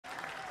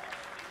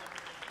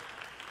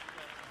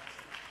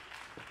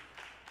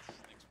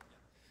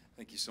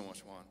Thank you so much,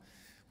 Juan.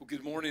 Well,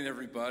 good morning,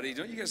 everybody.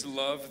 Don't you guys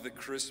love the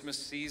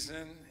Christmas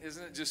season?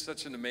 Isn't it just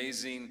such an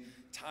amazing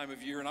time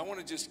of year? And I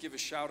want to just give a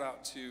shout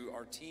out to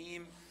our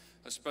team,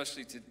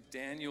 especially to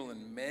Daniel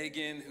and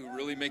Megan, who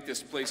really make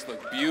this place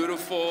look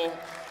beautiful.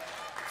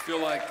 I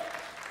feel like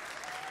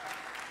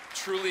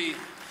truly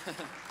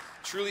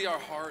our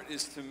heart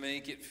is to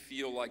make it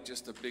feel like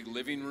just a big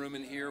living room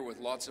in here with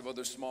lots of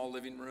other small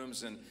living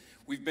rooms. And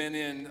we've been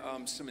in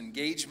some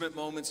engagement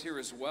moments here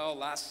as well.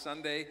 Last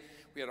Sunday,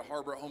 we had a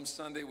Harbor at Home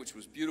Sunday, which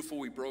was beautiful.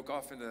 We broke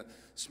off into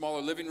smaller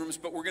living rooms,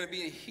 but we're going to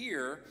be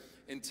here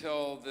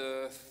until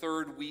the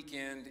third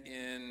weekend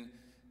in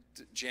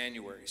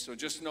January. So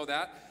just know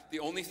that. The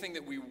only thing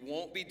that we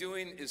won't be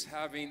doing is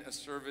having a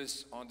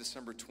service on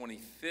December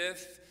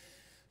 25th.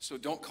 So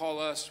don't call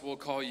us, we'll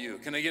call you.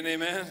 Can I get an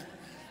amen?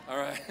 All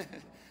right.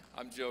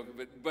 I'm joking,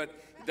 but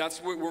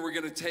that's where we're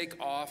going to take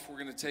off. We're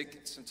going to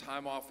take some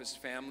time off as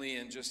family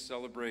and just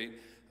celebrate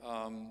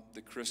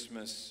the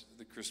Christmas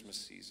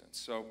season.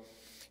 So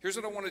here's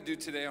what I want to do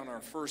today on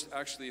our first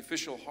actually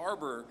official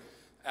Harbor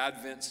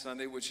Advent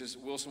Sunday, which is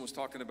Wilson was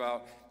talking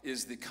about,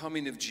 is the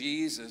coming of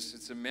Jesus.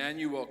 It's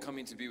Emmanuel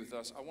coming to be with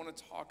us. I want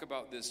to talk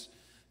about this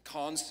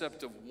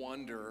concept of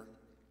wonder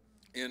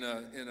in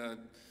a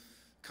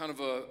kind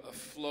of a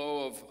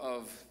flow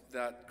of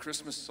that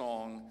Christmas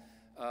song,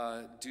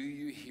 Do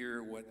You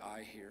Hear What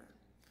I Hear?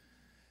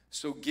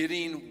 So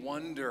getting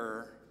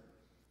wonder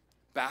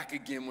back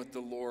again with the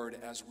Lord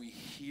as we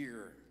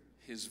hear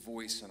his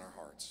voice in our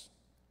hearts.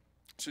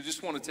 So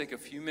just want to take a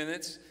few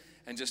minutes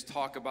and just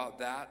talk about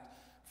that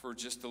for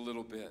just a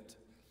little bit.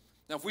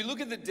 Now, if we look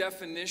at the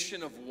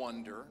definition of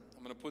wonder,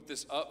 I'm going to put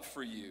this up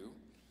for you.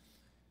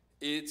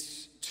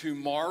 It's to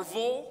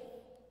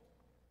marvel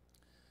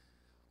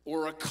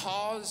or a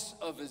cause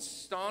of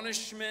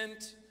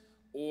astonishment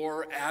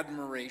or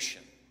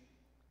admiration.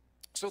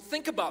 So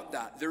think about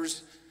that.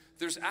 There's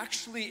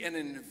actually an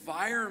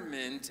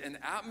environment, an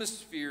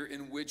atmosphere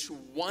in which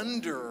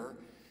wonder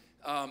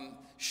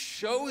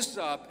shows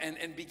up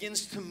and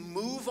begins to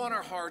move on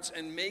our hearts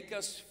and make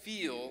us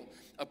feel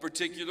a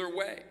particular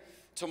way.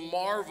 To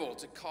marvel,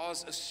 to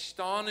cause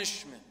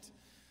astonishment,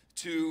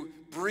 to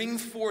bring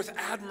forth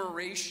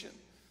admiration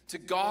to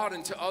God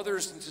and to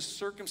others and to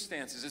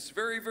circumstances. It's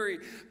very, very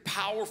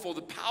powerful.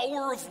 The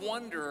power of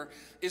wonder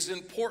is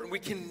important. We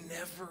can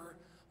never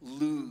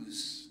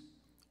lose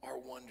our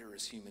wonder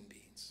as human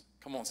beings.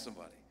 Come on,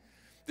 somebody.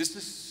 This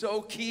is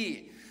so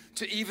key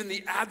to even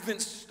the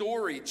Advent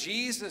story.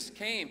 Jesus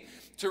came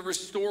to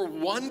restore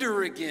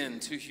wonder again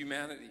to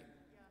humanity.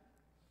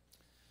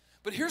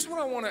 But here's what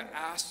I want to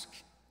ask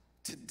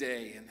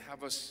today and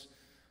have us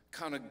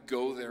kind of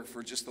go there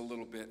for just a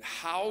little bit.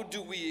 How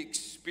do we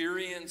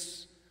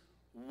experience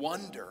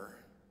wonder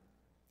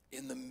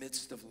in the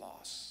midst of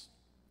loss?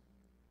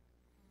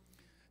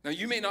 Now,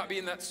 you may not be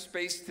in that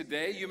space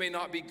today. You may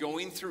not be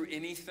going through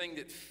anything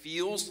that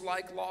feels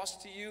like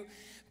loss to you.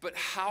 But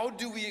how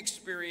do we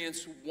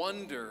experience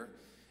wonder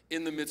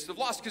in the midst of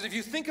loss? Because if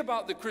you think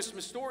about the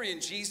Christmas story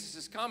and Jesus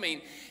is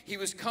coming, he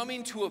was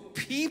coming to a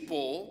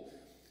people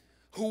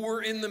who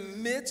were in the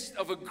midst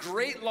of a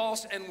great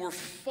loss and were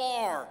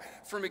far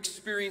from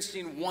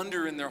experiencing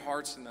wonder in their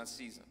hearts in that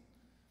season.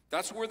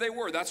 That's where they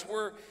were. That's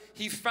where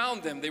he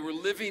found them. They were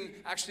living,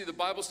 actually the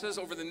Bible says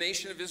over the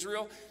nation of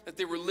Israel, that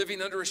they were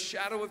living under a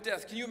shadow of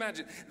death. Can you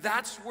imagine?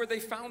 That's where they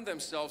found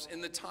themselves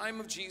in the time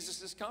of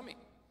Jesus' coming.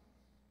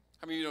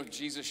 How many of you know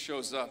Jesus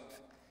shows up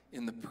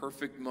in the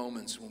perfect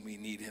moments when we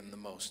need him the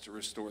most to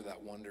restore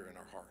that wonder in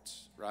our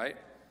hearts, right?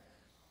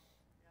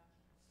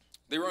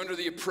 They were under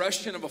the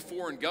oppression of a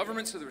foreign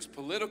government, so there was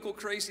political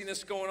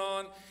craziness going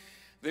on.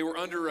 They were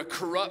under a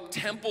corrupt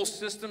temple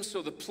system,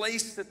 so the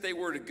place that they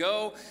were to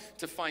go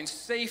to find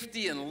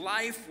safety and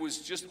life was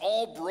just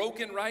all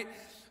broken, right?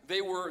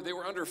 They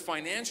were under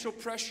financial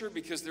pressure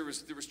because there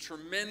was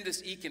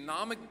tremendous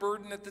economic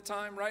burden at the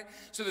time, right?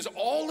 So there's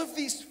all of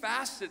these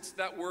facets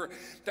that were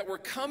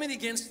coming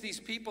against these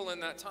people in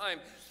that time,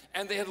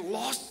 and they had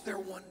lost their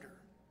wonder.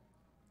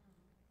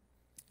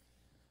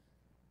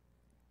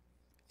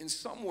 In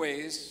some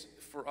ways,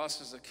 for us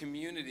as a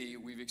community,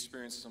 we've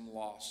experienced some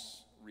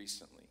loss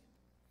recently.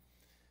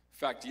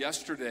 In fact,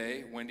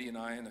 yesterday, Wendy and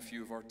I and a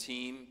few of our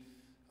team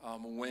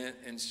went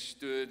and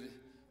stood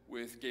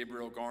with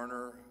Gabriel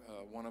Garner,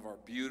 one of our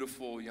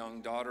beautiful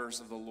young daughters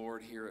of the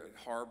Lord here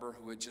at Harbor,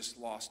 who had just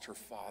lost her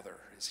father,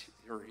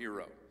 her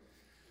hero,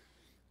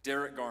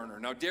 Darren Garner.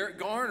 Now, Darren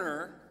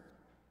Garner,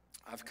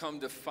 I've come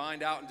to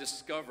find out and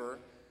discover,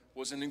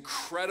 was an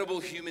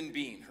incredible human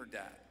being, her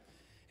dad.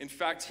 In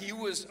fact, he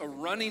was a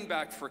running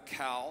back for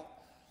Cal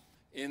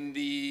in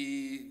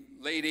the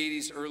late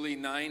 80s, early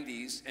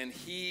 90s, and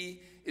he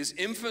is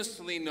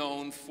infamously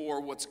known for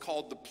what's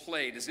called the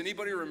play. Does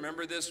anybody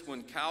remember this?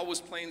 When Cal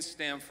was playing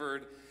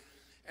Stanford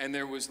and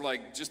there was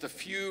like just a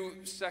few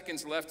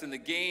seconds left in the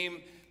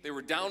game, they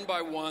were down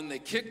by 1, they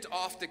kicked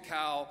off to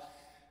Cal,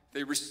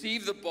 they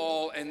received the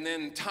ball, and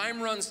then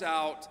time runs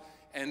out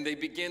and they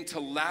begin to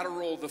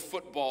lateral the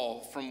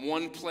football from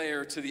one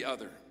player to the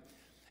other.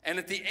 And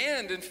at the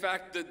end, in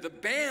fact, the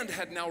band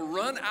had now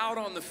run out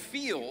on the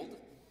field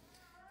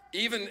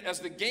even as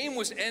the game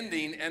was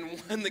ending, and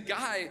when the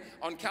guy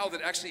on Cal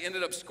that actually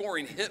ended up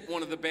scoring hit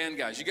one of the band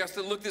guys. You guys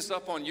have to look this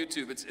up on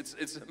YouTube.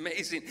 It's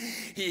amazing.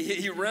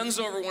 He runs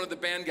over one of the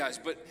band guys.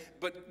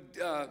 But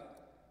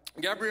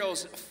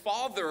Gabriel's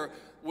father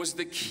was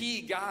the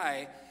key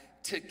guy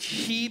to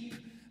keep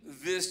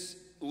this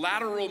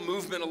lateral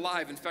movement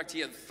alive. In fact, he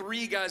had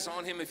 3 guys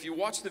on him. If you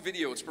watch the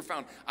video, it's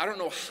profound. I don't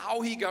know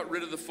how he got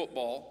rid of the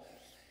football.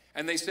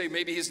 And they say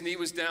maybe his knee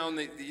was down.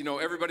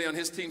 Everybody on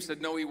his team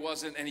said no, he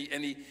wasn't. And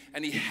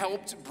he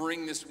helped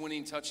bring this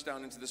winning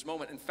touchdown into this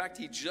moment. In fact,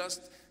 he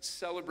just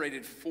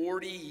celebrated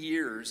 40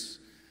 years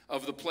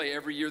of the play.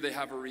 Every year they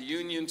have a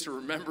reunion to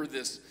remember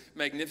this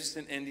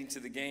magnificent ending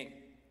to the game.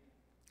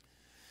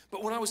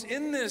 But when I was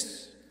in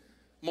this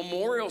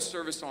memorial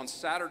service on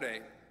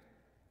Saturday,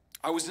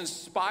 I was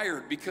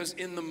inspired because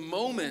in the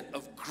moment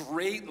of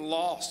great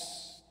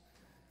loss,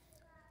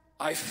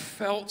 I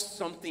felt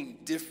something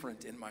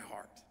different in my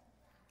heart.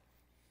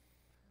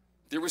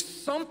 There was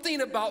something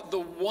about the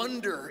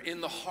wonder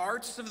in the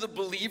hearts of the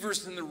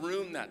believers in the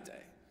room that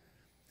day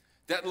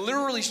that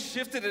literally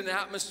shifted an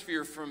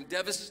atmosphere from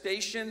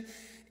devastation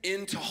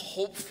into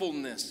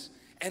hopefulness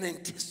and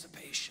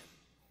anticipation.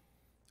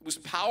 It was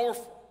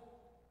powerful.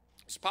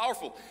 It was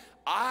powerful.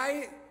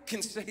 I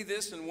can say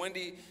this, and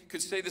Wendy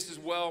could say this as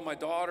well, my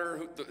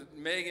daughter,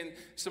 Megan,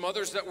 some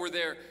others that were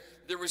there.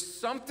 There was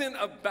something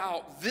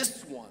about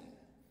this one.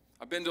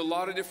 I've been to a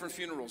lot of different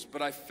funerals,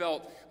 but I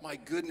felt, my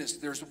goodness,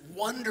 there's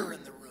wonder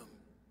in the room.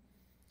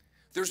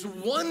 There's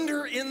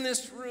wonder in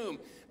this room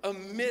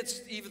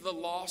amidst even the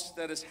loss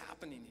that is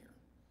happening here.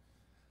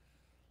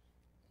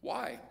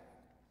 Why?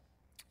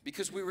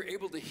 Because we were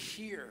able to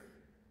hear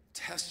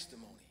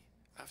testimony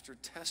after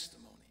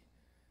testimony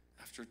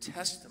after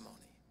testimony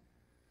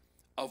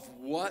of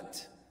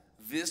what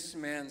this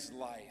man's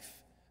life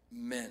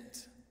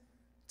meant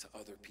to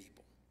other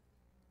people.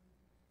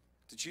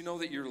 Did you know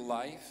that your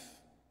life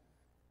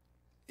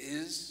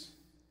is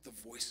the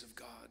voice of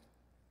God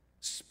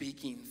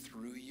speaking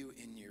through you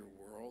in your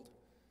world?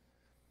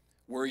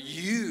 Where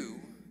you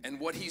and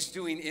what he's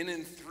doing in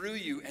and through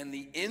you and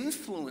the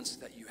influence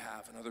that you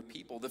have in other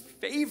people, the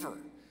favor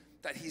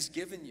that he's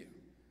given you,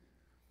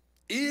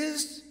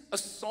 is a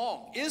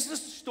song, is a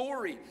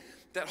story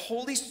that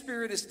Holy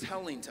Spirit is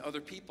telling to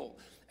other people.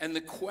 And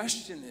the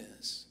question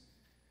is,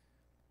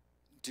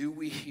 do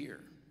we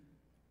hear?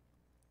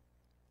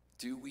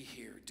 Do we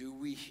hear? Do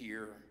we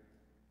hear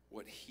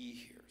what he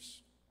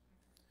hears?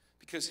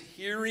 Because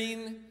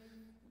hearing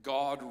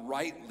God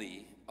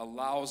rightly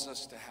allows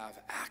us to have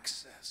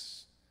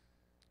access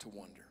to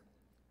wonder.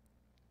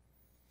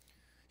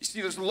 You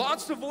see, there's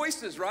lots of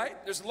voices, right?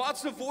 There's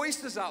lots of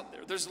voices out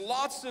there. There's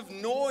lots of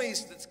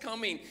noise that's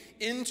coming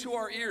into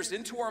our ears,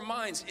 into our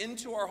minds,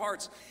 into our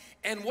hearts.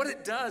 And what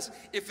it does,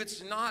 if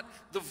it's not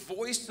the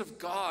voice of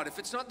God, if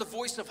it's not the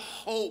voice of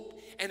hope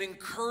and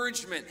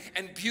encouragement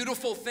and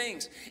beautiful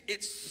things,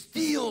 it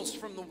steals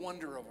from the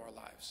wonder of our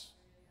lives,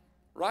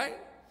 right?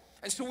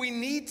 And so we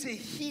need to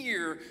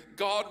hear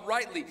God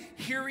rightly.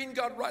 Hearing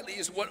God rightly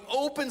is what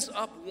opens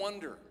up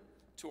wonder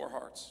to our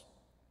hearts.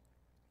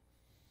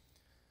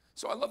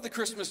 So I love the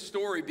Christmas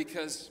story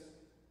because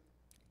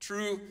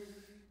true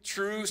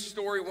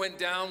story went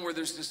down where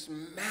there's this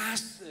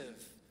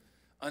massive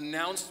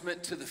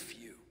announcement to the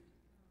few,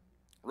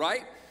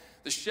 right?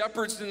 The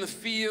shepherds in the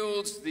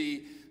fields,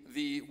 the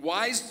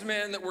wise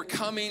men that were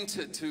coming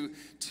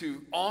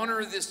to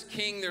honor this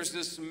king. There's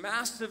this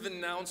massive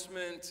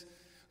announcement.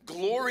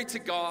 Glory to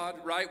God,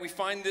 right? We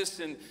find this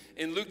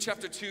in Luke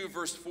chapter 2,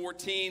 verse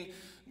 14.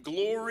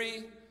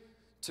 Glory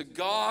to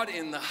God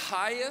in the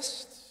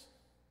highest,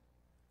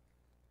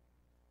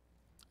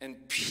 and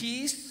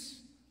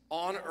peace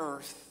on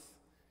earth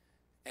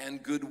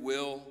and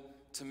goodwill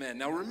to men.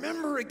 Now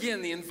remember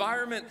again the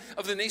environment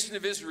of the nation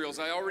of Israel, as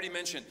I already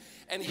mentioned.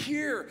 And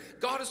here,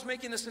 God is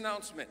making this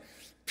announcement.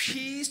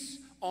 Peace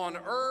on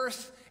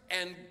earth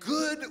and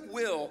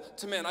goodwill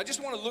to men. I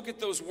just want to look at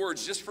those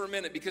words just for a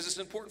minute because it's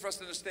important for us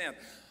to understand.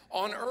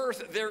 On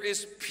earth, there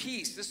is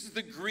peace. This is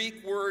the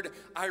Greek word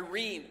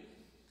irene.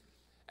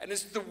 And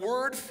it's the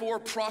word for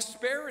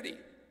prosperity.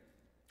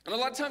 And a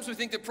lot of times we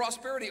think that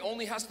prosperity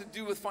only has to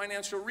do with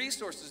financial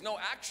resources. No,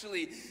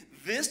 actually,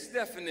 this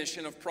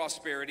definition of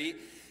prosperity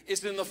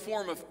is in the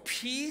form of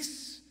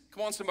peace.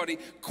 Come on, somebody.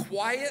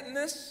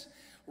 Quietness,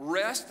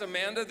 rest.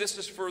 Amanda, this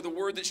is for the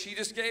word that she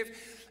just gave.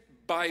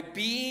 By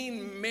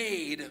being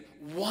made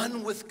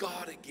one with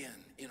God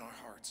again in our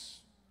hearts.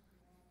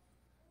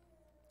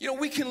 You know,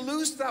 we can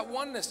lose that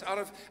oneness out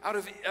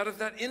of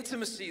that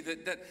intimacy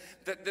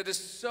that is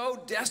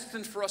so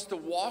destined for us to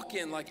walk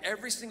in like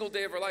every single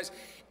day of our lives.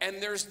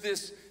 And there's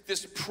this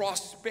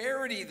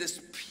prosperity,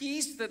 this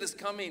peace that is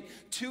coming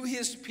to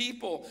his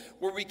people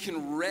where we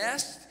can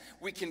rest,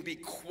 we can be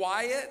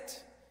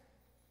quiet,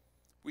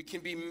 we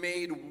can be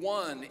made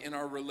one in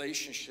our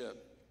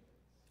relationship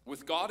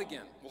with God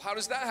again. Well, how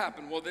does that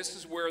happen? Well, this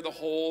is where the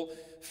whole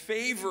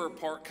favor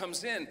part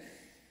comes in.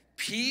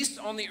 Peace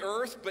on the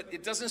earth, but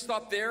it doesn't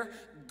stop there.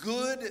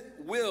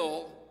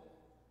 Goodwill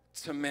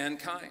to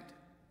mankind.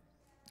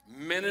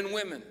 Men and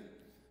women,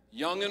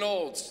 young and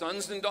old,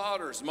 sons and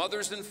daughters,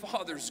 mothers and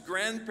fathers,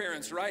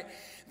 grandparents, right?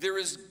 There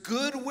is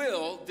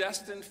goodwill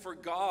destined for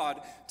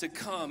God to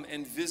come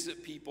and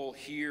visit people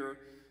here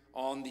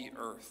on the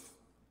earth.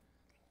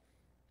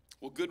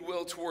 Well,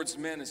 goodwill towards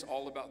men is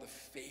all about the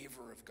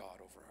favor of God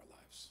over our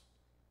lives.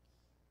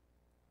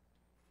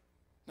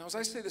 Now, as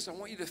I say this, I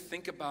want you to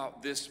think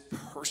about this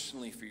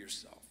personally for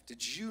yourself.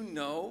 Did you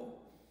know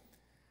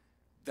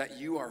that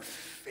you are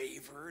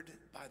favored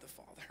by the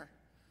Father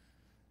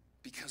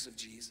because of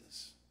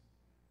Jesus?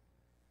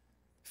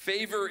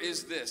 Favor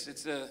is this.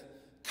 It's a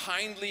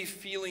kindly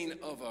feeling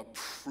of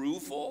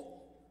approval.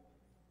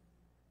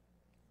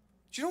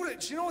 Do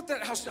you know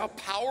how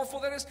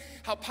powerful that is?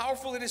 How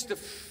powerful it is to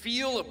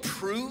feel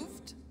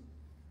approved,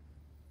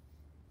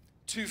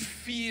 to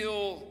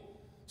feel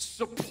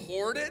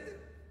supported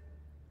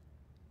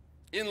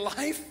in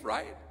life,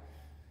 right?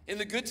 In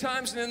the good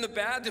times and in the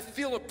bad, to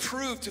feel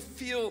approved, to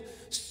feel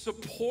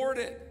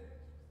supported,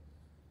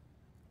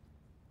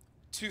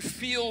 to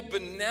feel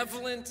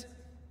benevolent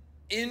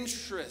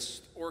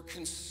interest or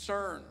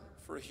concern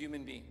for a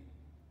human being.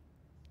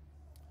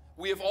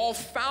 We have all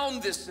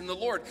found this in the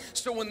Lord.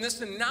 So when this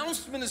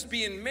announcement is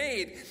being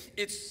made,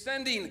 it's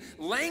sending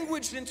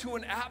language into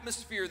an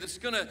atmosphere that's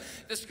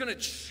gonna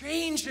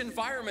change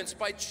environments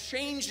by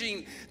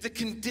changing the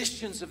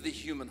conditions of the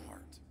human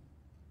heart.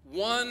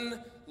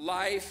 One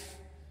life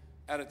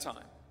at a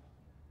time.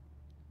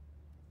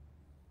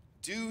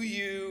 Do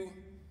you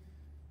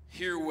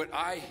hear what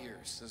I hear,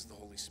 says the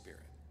Holy Spirit?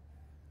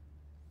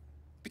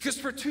 Because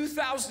for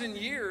 2,000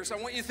 years, I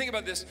want you to think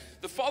about this,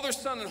 the Father,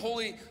 Son, and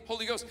Holy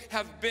Ghost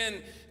have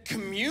been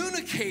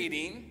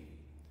communicating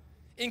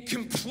in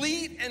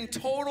complete and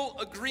total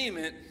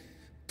agreement,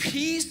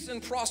 peace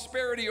and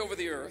prosperity over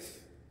the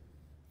earth,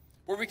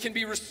 where we can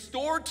be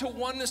restored to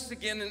oneness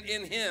again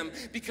in Him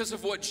because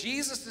of what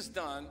Jesus has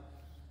done,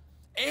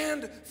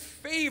 and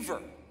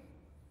favor,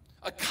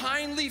 a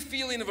kindly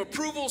feeling of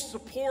approval,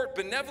 support,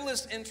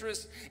 benevolence,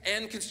 interest,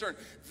 and concern.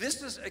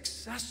 This is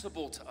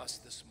accessible to us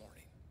this morning.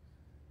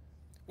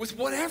 With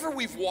whatever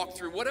we've walked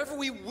through, whatever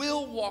we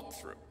will walk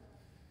through,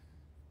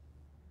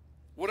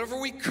 whatever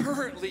we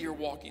currently are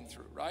walking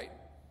through, right?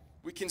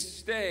 We can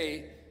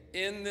stay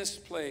in this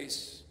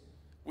place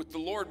with the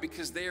Lord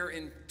because they are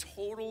in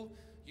total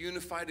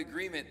unified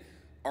agreement.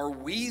 Are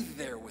we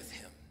there with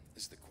Him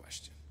is the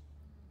question.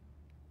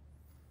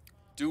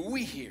 Do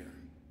we hear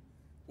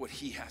what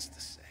He has to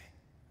say?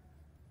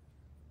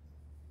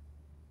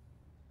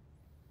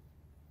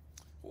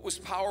 What was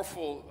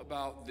powerful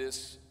about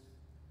this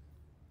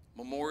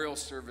memorial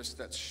service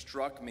that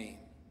struck me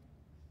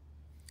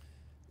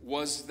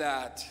was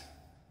that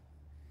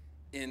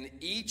in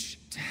each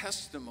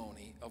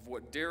testimony of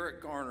what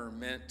Derek Garner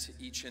meant to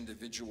each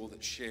individual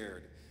that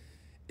shared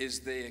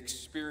is they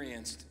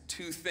experienced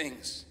two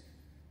things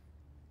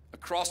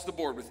across the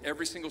board with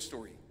every single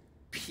story: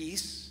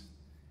 peace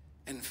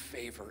and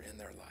favor in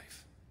their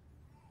life.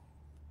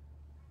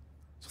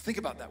 So think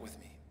about that with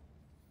me.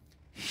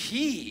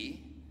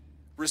 He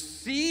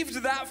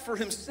received that for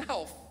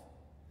himself,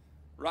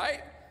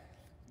 right?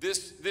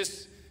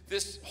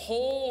 This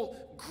whole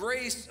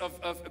grace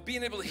of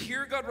being able to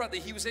hear God rightly,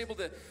 he was able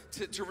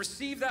to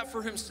receive that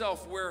for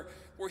himself, where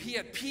he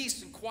had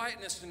peace and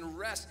quietness and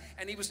rest,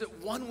 and he was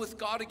at one with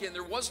God again.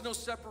 There was no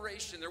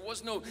separation. There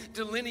was no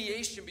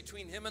delineation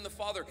between him and the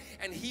Father,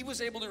 and he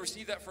was able to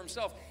receive that for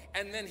himself.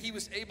 And then he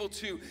was able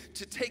to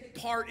take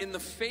part in the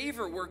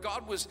favor where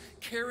God was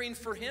caring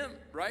for him,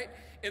 right?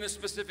 In a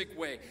specific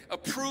way.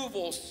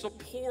 Approval,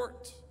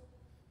 support,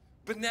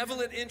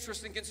 benevolent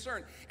interest and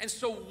concern. And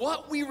so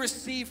what we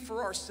receive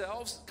for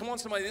ourselves, come on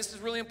somebody, this is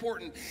really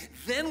important,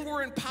 then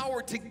we're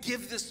empowered to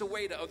give this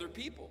away to other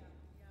people.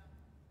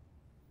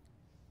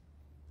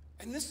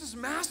 And this is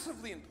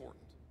massively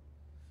important.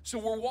 So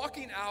we're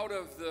walking out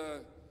of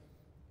the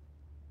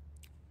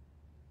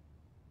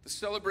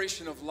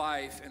celebration of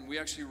life, and we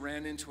actually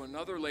ran into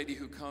another lady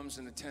who comes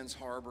and attends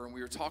Harbor, and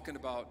we were talking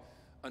about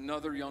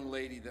another young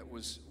lady that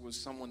was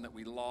someone that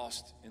we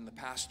lost in the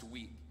past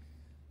week.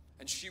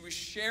 And she was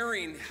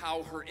sharing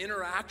how her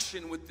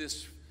interaction with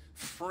this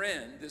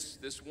friend,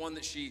 this one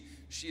that she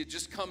had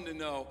just come to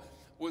know,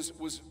 was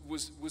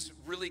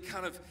really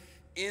kind of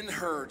in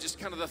her, just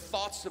kind of the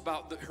thoughts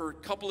about her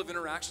couple of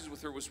interactions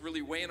with her was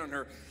really weighing on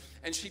her.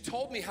 And she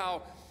told me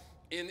how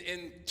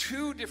in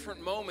two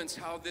different moments,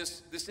 how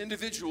this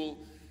individual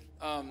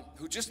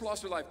who just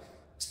lost her life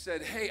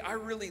said, "Hey, I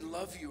really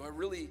love you. I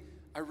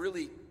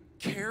really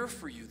care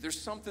for you.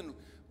 There's something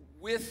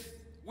with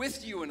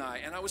you and I."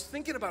 And I was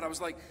thinking about it. I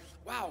was like,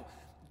 wow,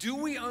 do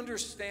we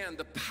understand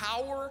the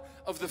power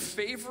of the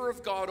favor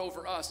of God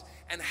over us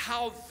and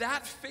how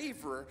that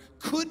favor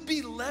could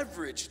be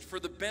leveraged for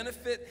the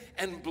benefit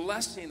and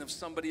blessing of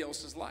somebody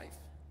else's life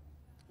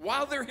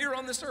while they're here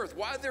on this earth,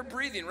 while they're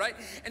breathing, right?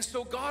 And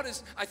so God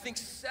is, I think,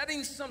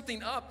 setting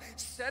something up,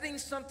 setting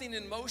something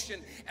in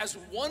motion as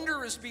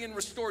wonder is being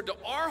restored to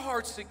our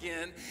hearts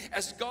again,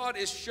 as God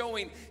is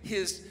showing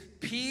His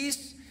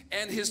peace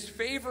and his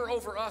favor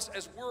over us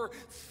as we're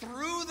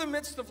through the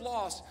midst of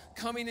loss,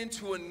 coming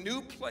into a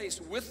new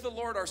place with the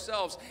Lord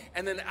ourselves.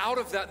 And then out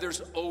of that,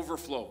 there's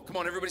overflow. Come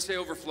on, everybody say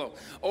overflow.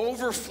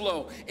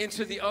 Overflow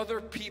into the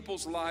other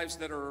people's lives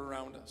that are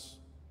around us.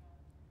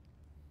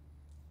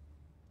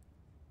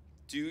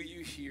 Do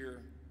you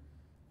hear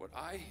what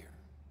I hear?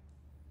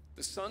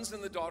 The sons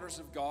and the daughters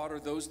of God are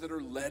those that are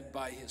led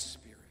by his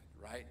Spirit,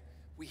 right?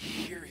 We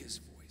hear his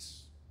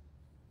voice.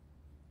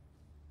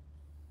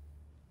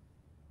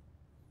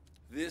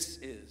 This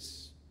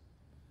is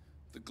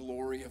the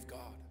glory of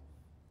God.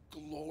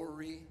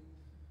 Glory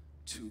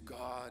to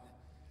God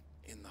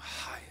in the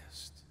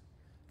highest.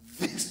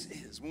 This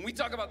is, when we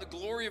talk about the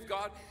glory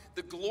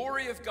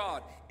of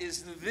God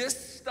is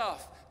this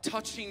stuff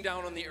touching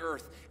down on the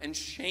earth and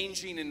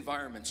changing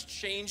environments,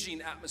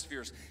 changing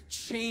atmospheres,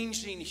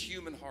 changing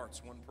human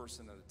hearts one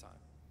person at a time.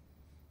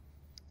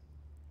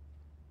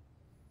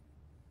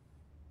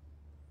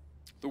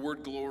 The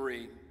word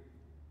glory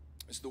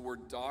is the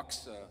word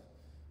doxa,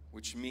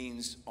 which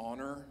means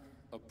honor,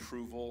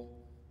 approval,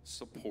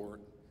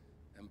 support,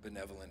 and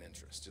benevolent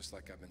interest, just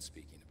like I've been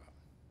speaking about.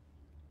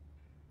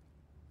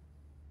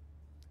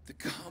 The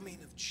coming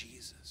of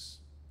Jesus.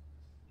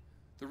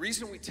 The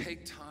reason we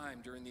take time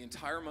during the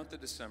entire month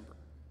of December,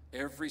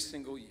 every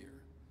single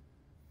year,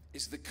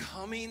 is the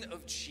coming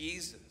of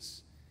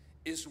Jesus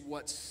is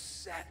what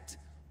set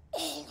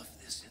all of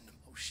this into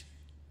motion.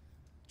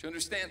 Do you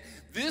understand?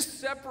 This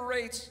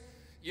separates,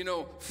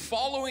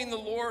 following the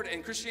Lord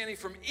and Christianity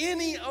from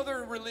any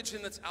other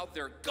religion that's out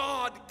there.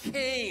 God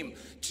came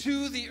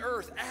to the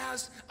earth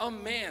as a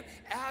man,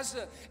 as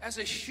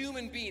a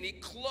human being. He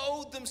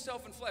clothed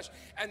himself in flesh.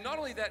 And not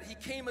only that, he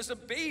came as a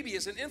baby,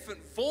 as an infant,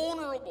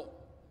 vulnerable,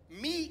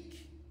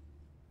 meek.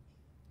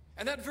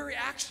 And that very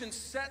action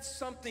sets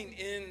something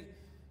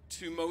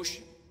into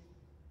motion.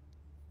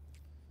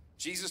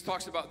 Jesus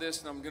talks about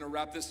this, and I'm going to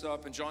wrap this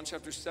up. In John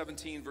chapter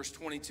 17, verse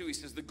 22, he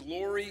says, "The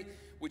glory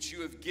which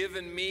you have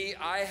given me,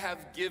 I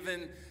have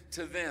given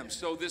to them."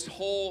 So this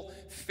whole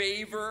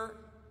favor,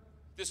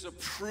 this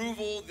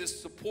approval,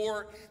 this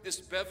support,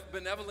 this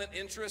benevolent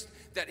interest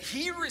that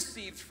he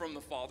received from the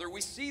Father,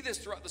 we see this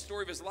throughout the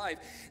story of his life.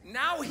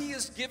 Now he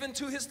is given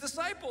to his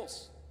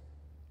disciples.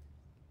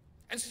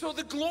 And so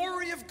the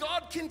glory of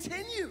God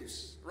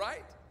continues,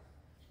 right?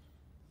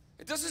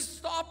 It doesn't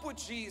stop with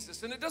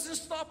Jesus, and it doesn't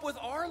stop with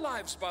our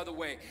lives, by the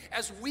way.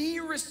 As we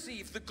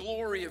receive the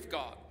glory of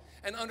God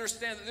and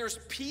understand that there's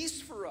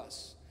peace for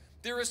us,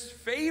 there is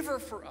favor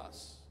for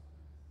us,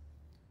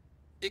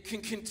 it can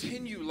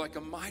continue like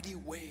a mighty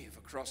wave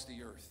across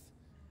the earth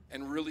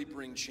and really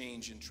bring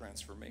change and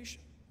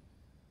transformation.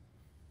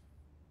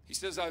 He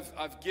says,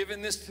 I've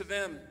given this to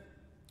them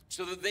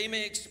so that they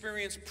may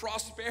experience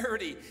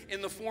prosperity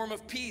in the form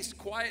of peace,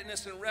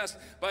 quietness, and rest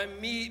by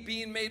me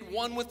being made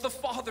one with the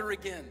Father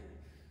again.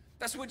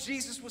 That's what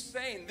Jesus was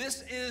saying.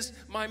 This is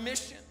my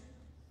mission.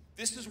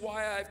 This is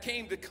why I've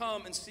came to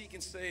come and seek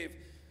and save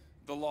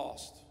the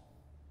lost.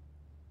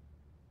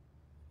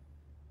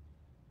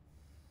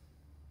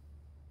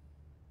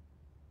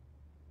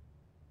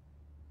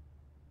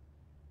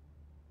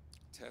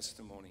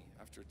 Testimony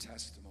after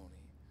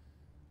testimony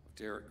of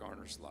Derek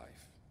Garner's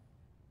life.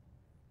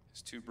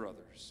 His two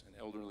brothers, an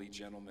elderly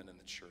gentleman in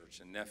the church,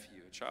 a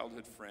nephew, a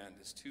childhood friend,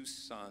 his two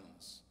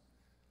sons,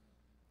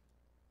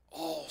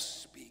 all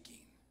speaking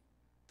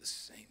the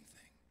same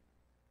thing.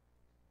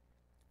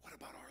 What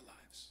about our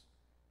lives?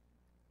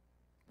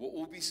 What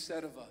will be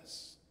said of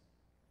us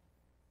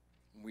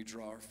when we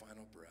draw our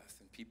final breath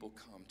and people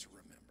come to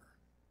remember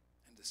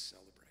and to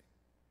celebrate?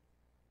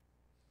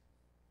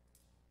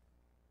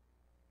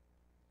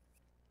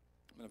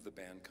 I'm going to have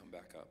the band come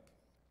back up.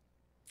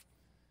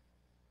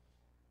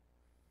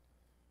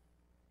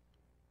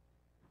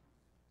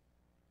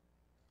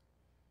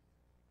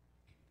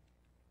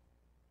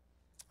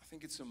 I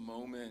think it's a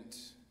moment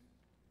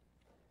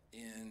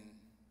in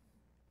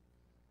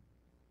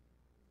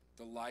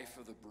the life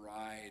of the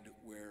bride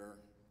where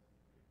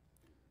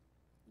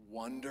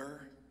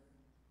wonder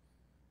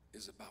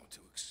is about to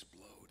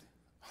explode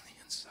on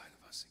the inside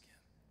of us again.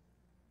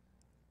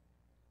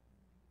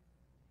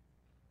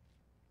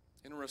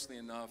 Interestingly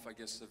enough, I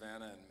guess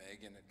Savannah and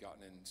Megan had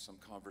gotten in some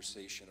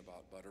conversation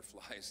about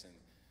butterflies, and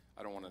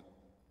I don't want to,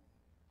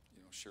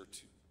 share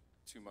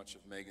too much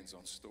of Megan's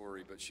own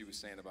story, but she was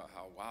saying about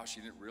how, wow,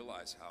 she didn't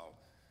realize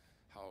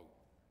how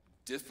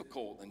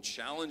difficult and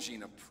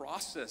challenging a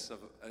process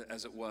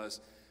as it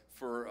was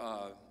for,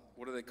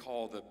 what do they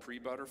call the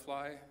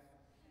pre-butterfly?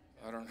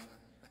 I don't know.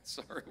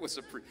 Sorry, what's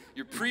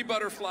your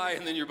pre-butterfly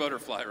and then your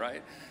butterfly,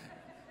 right?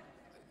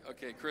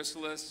 Okay,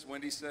 Chrysalis,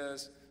 Wendy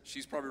says,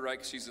 she's probably right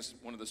because she's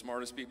one of the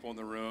smartest people in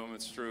the room.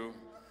 It's true.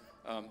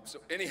 So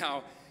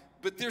anyhow,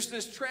 but there's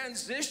this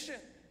transition,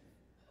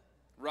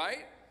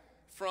 right?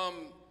 From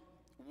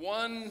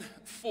one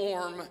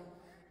form,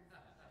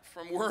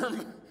 from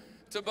worm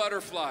to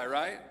butterfly,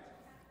 right?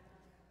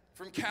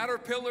 From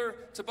caterpillar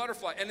to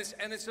butterfly. And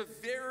it's a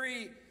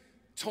very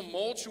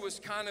tumultuous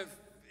kind of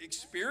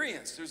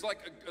experience. There's like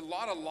a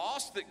lot of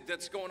loss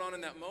that's going on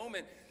in that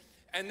moment.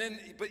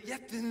 But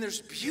yet then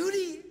there's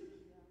beauty.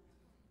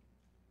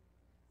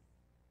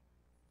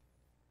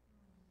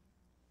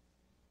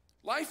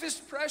 Life is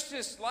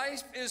precious,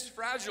 life is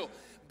fragile,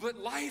 but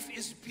life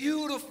is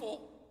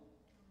beautiful.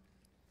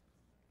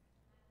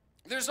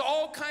 There's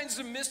all kinds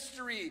of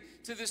mystery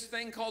to this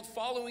thing called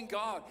following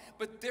God,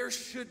 but there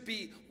should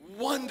be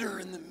wonder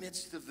in the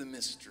midst of the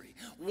mystery,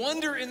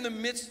 wonder in the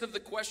midst of the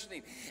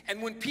questioning.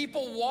 And when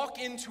people walk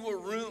into a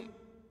room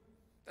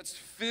that's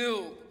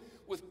filled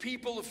with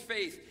people of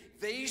faith,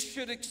 they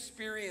should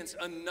experience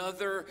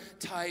another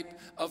type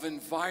of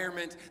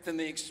environment than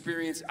they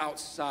experience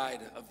outside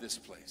of this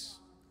place.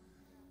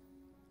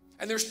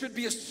 And there should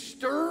be a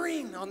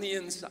stirring on the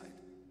inside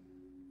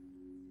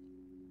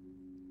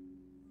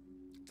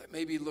that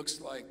maybe looks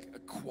like a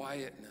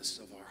quietness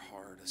of our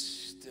heart, a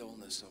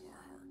stillness of our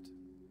heart,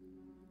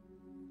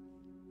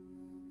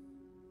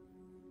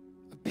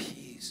 a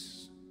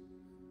peace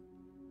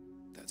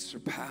that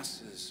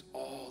surpasses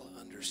all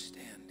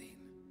understanding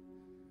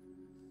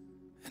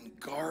and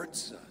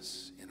guards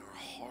us in our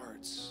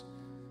hearts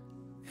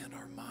and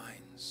our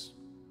minds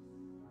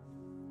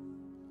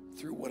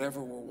through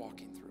whatever we're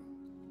walking through.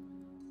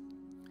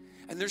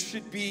 And there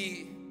should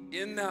be,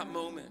 in that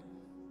moment,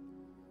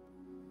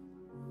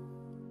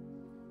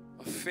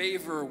 a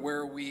favor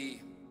where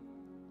we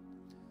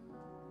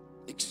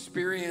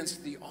experience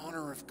the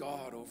honor of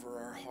God over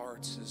our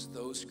hearts as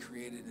those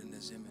created in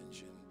His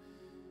image. And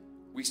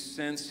we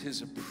sense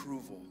His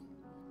approval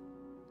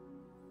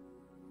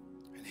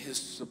and His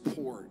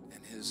support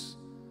and His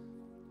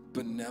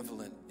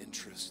benevolent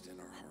interest in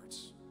our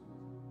hearts.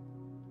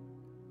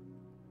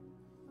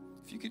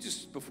 If you could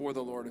just, before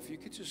the Lord, if you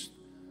could just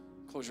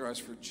close your eyes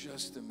for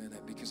just a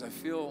minute, because I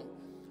feel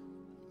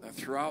that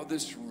throughout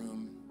this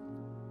room,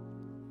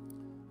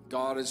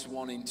 God is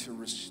wanting to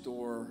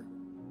restore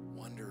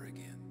wonder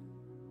again,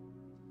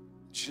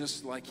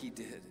 just like He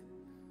did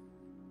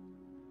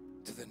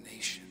to the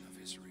nation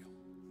of Israel.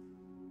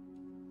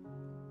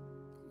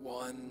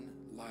 One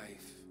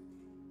life.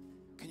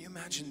 Can you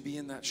imagine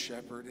being that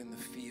shepherd in the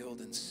field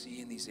and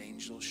seeing these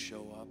angels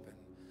show up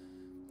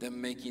and them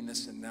making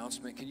this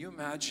announcement? Can you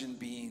imagine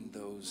being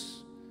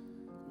those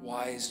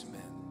wise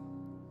men,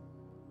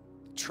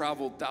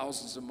 traveled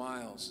thousands of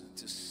miles, and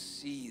to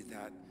see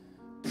that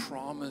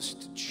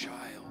promised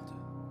child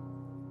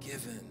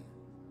given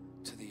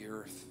to the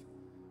earth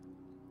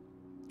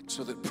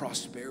so that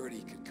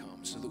prosperity could come,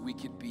 so that we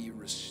could be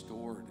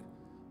restored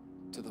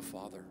to the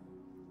Father?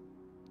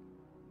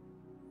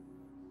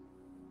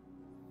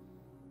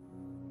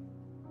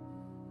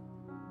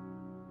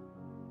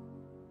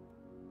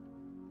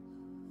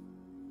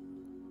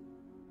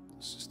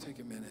 Let's just take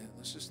a minute.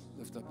 Let's just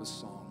lift up a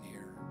song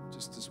here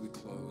just as we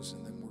close,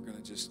 and then we're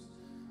going to just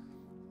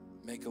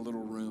make a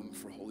little room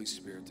for Holy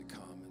Spirit to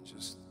come and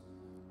just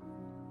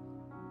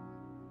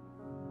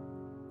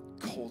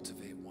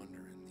cultivate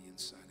wonder in the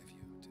inside of you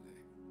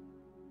today.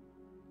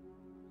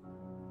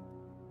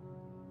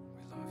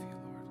 We love you,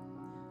 Lord.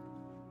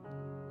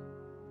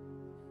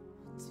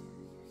 Do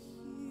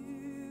you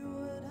hear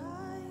what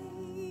I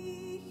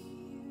hear?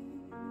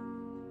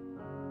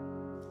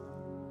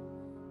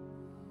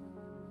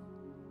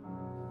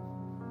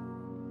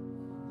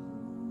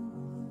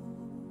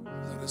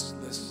 Let us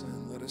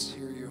listen. Let us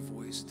hear your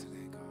voice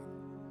today, God.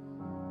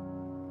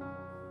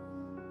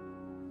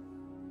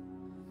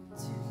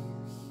 Do you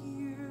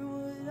hear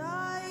what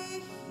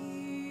I hear?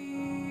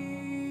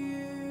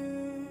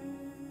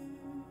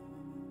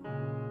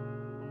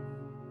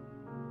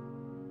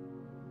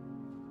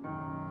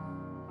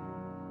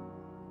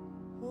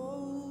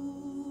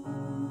 Oh,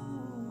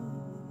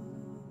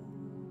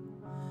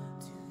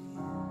 do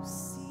you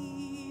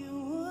see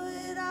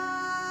what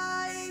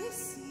I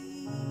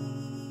see?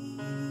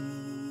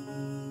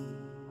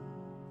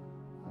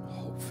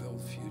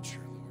 Hope-filled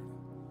future, Lord.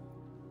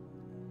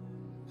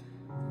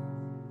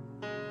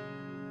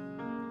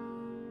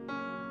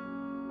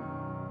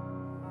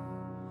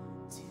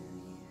 Do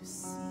you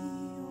see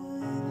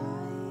what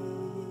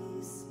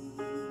I see?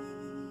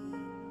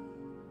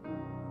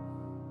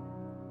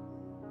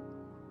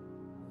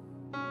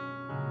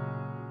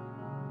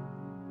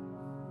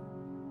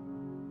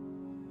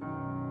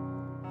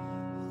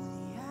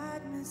 The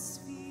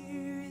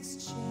atmosphere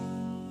is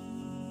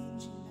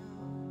changing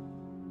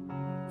now,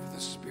 For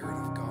the Spirit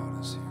of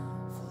God is here.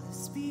 for the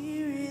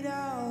Spirit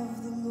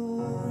of the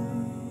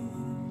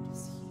Lord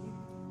is here.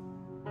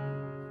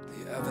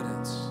 The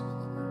evidence,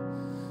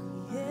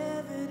 The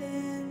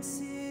evidence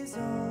is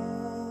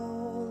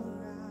all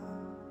around,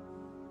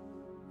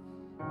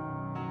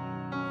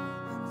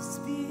 and the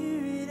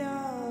Spirit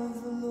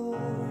of the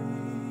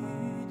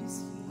Lord is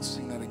here. let's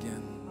sing that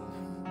again.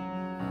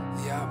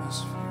 The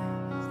atmosphere.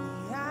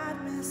 The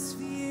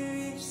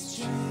atmosphere is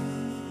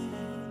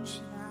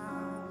changing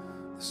now,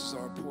 This is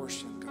our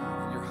portion,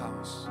 God, in your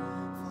house.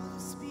 for the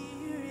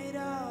Spirit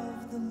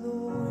of the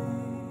Lord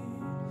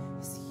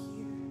is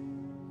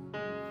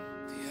here.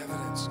 The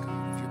evidence,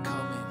 God, of your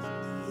coming.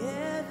 The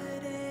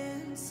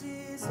evidence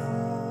is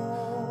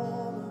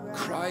all around.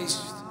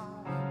 Christ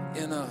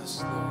in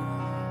us, Lord.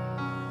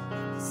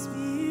 The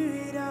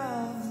Spirit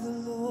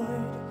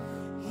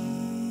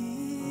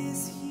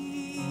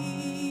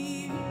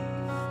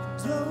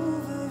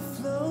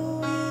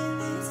overflow in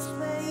this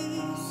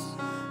place.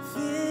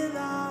 Fill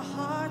our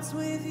hearts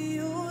with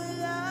your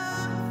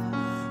love.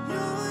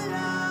 Your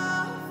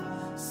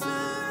love surrounds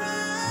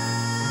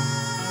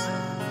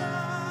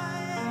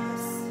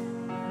us.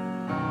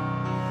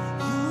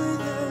 You're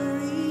the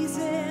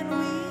reason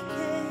we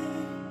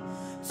came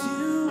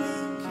to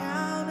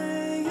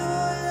encounter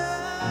your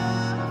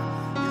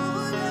love.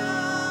 Your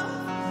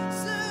love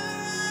surrounds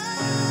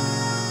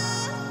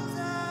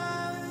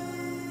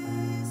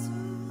us.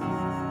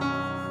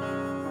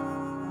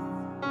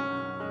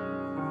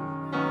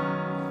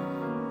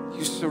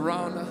 You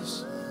surround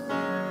us.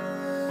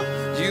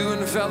 You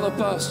envelop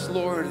us,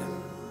 Lord.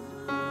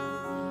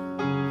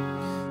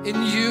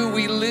 In you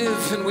we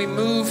live and we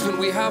move and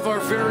we have our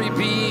very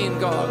being,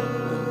 God.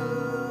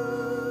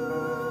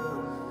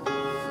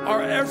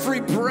 Our every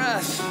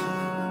breath.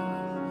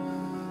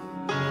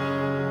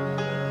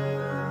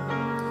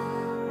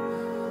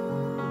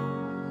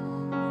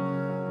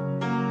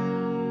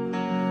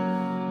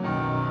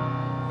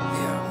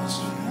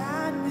 The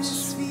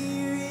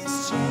atmosphere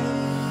is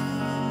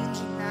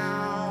changing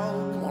now.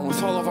 Come on,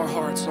 with all of our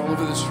hearts, all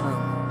over this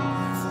room.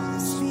 For the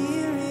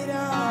Spirit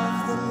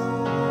of the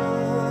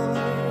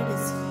Lord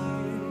is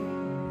here.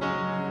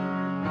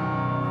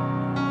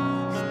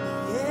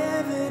 And the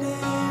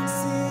evidence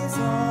is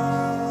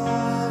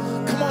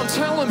all Come on,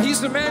 tell him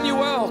he's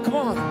Emmanuel. Come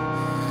on.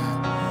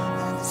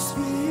 that the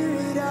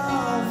Spirit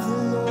of the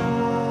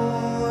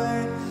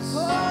Lord.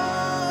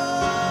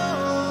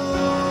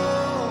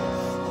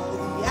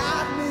 The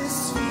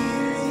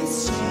atmosphere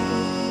is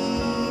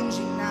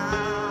changing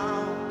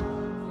now.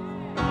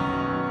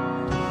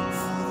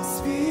 For the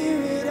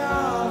Spirit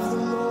of the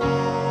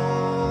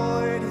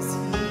Lord is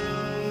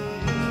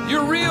here.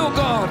 You're real,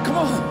 God. Come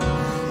on.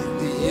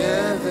 The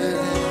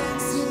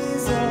Evidence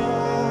is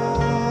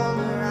all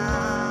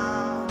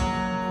around.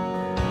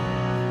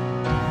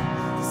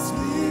 The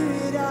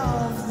Spirit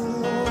of the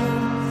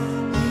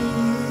Lord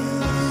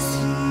is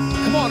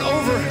here. Come on,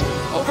 overflow.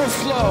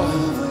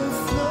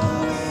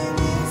 Overflow in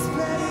this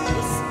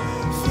place.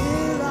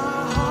 Fill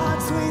our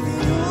hearts with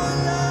your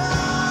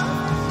love.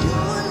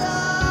 Your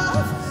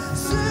love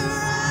surrounds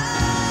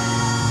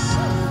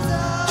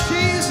us.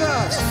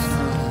 Jesus.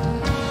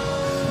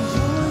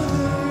 You're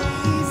the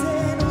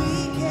reason we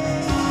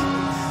came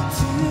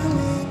to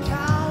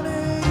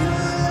encounter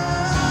your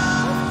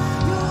love.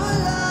 Your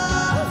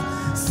love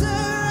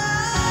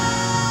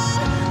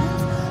surrounds,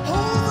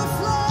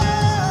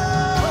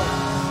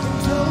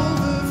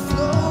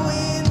 overflow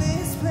in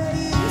this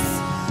place.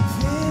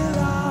 Fill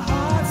our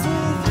hearts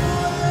with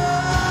your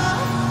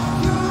love.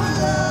 Your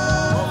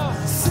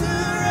love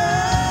surrounds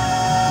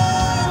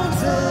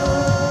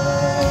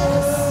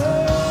us.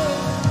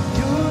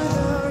 You're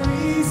the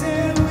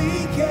reason we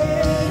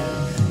came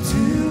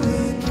to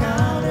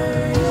encounter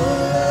your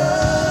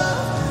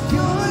love.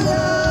 Your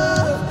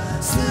love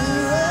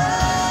surrounds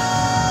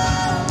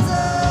us.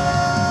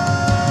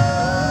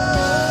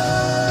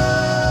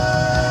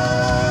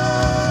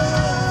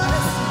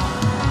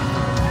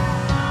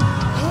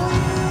 Oh,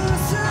 you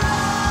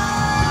surround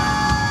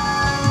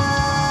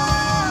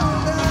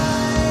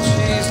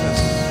Jesus.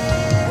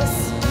 us.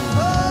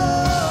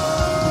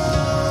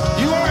 Oh.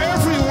 You are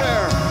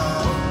everywhere.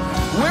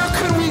 Where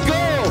could we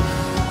go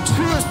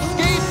to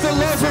escape the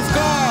love of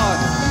God?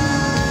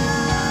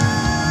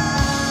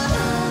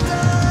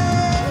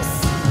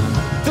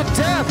 The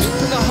depths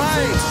and the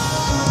heights.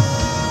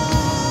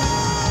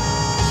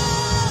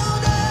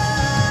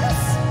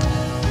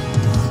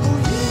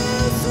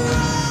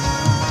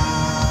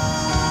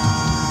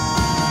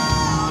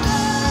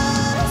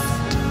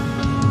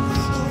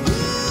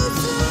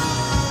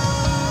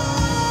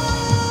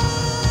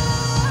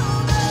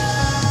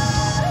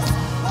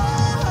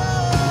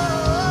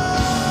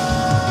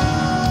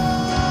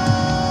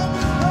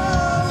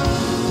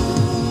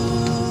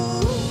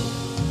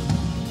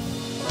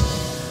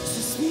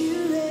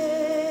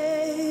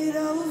 Spirit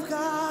of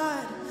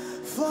God,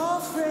 fall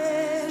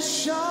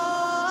fresh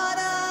on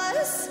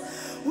us.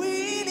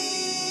 We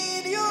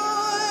need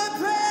your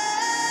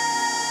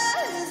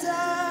presence.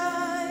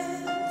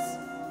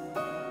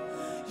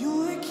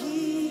 Your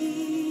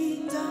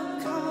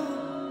kingdom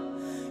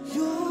come,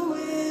 your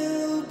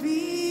will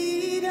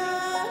be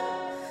done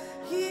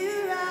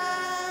here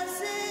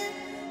as in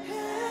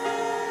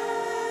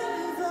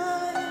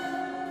heaven.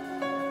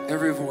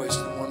 Every voice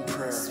in one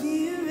prayer.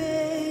 Spirit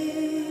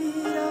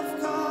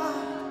of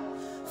God,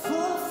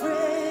 fall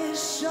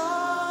fresh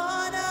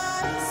on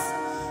us.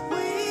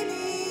 We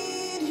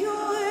need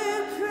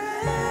your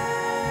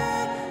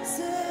presence.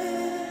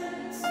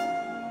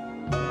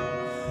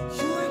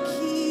 Your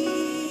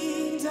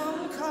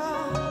kingdom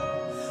come,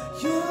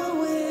 your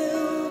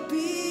will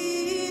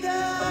be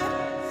done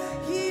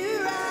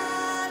here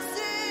as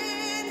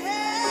in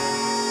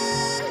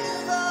heaven.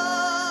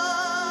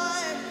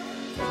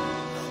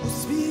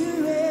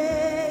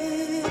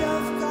 Spirit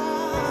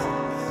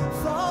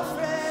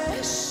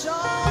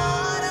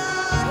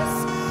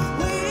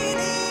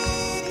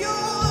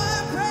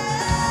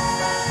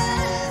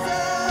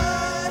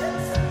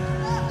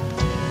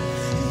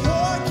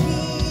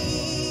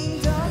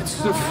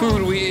the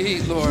food we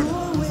eat, Lord.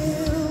 Your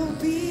will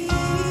be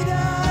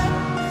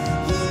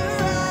done here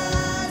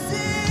as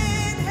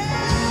in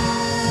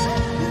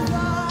heaven.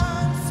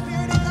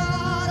 Spirit of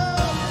God,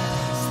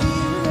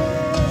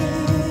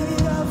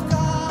 Spirit of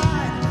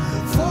God,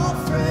 fall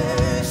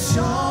fresh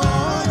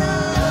on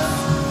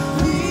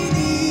us. We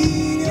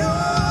need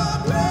your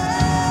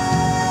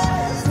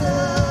presence.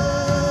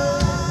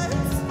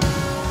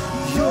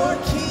 Your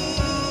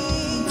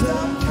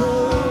kingdom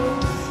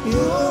come,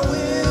 your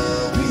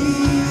will be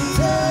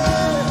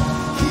done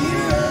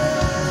here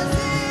as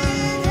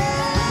in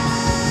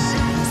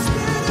heaven.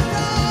 Spirit of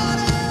God,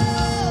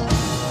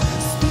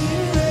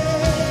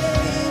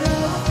 Spirit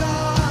of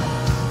God,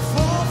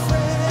 fall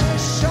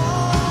fresh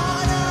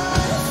on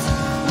us.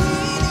 We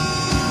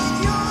need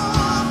your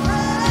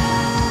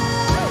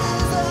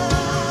presence.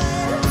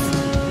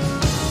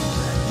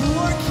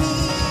 Your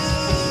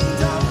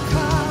kingdom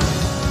come,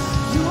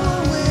 your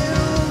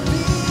will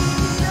be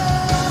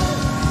done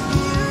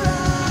here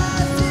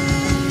as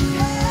in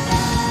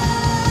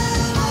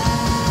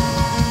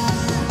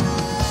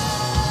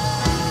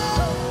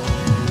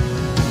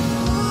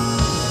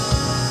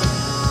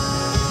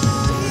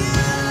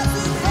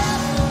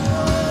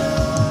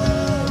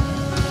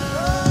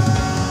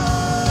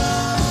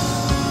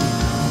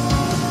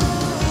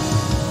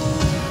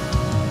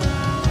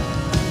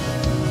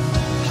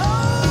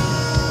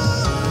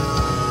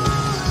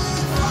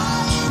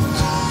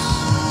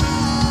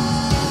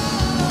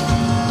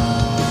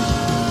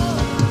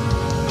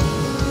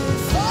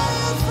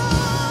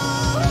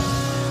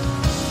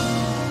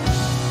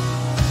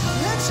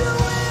let your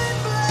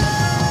wind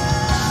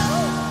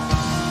blow,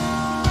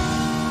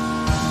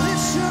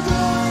 let your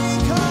glory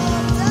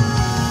come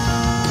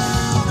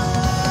down.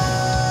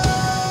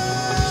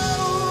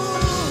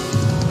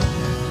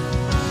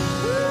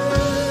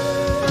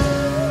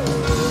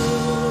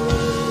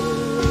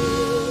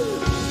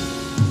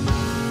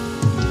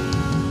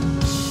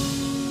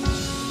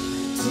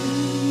 Do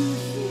you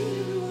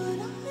hear what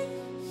I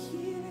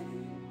hear?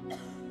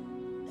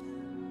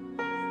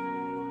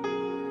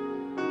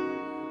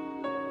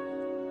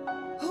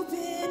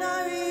 Open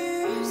our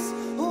ears,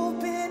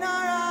 open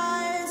our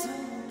eyes.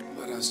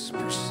 Let us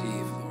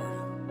perceive,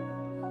 Lord.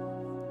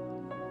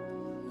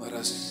 Let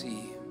us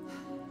see.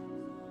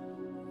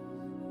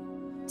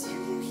 Do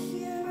you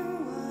hear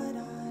what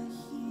I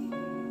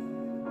hear?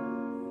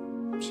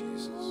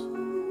 Jesus.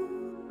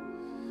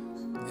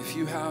 If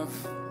you have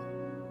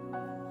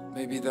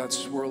maybe that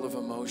swirl of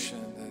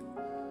emotion that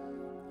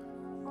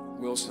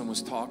Wilson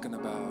was talking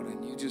about,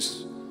 and you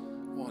just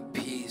want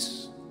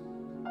peace,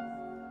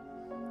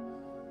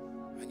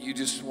 and you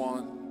just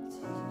want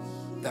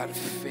that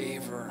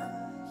favor,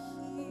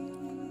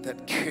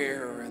 that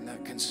care, and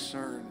that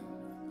concern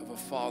of a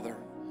father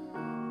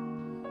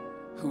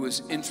who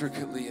is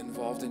intricately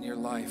involved in your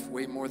life,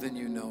 way more than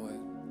you know it.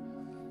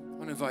 I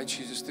want to invite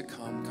you just to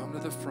come to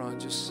the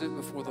front, just sit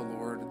before the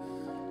Lord.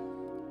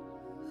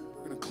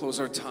 We're going to close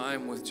our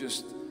time with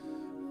just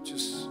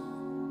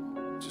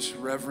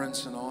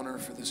reverence and honor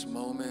for this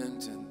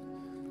moment. And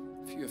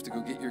if you have to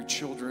go get your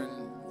children,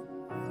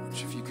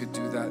 which if you could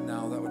do that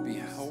now, that would be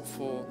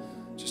helpful.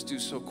 Just do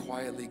so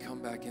quietly. Come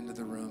back into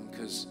the room,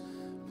 because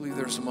I believe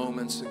there's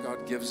moments that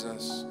God gives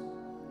us.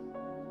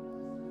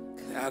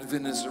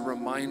 Advent is a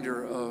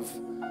reminder of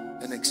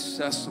an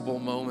accessible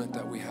moment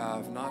that we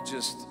have, not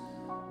just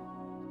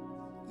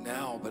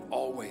now, but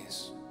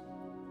always.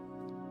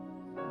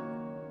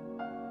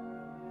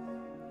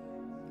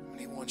 And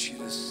He wants you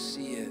to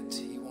see it.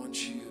 He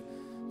wants you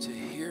to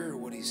hear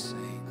what He's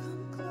saying.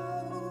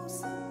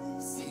 Close and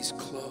listen. He's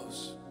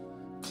close,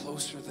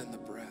 closer than the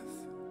breath.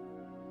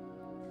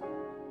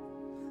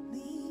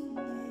 Lean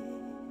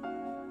in.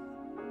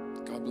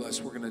 God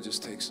bless. We're going to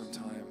just take some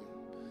time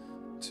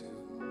to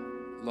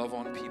love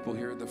on people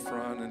here at the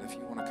front. And if you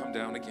want to come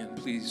down again,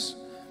 please.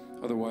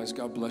 Otherwise,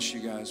 God bless you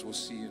guys. We'll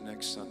see you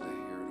next Sunday.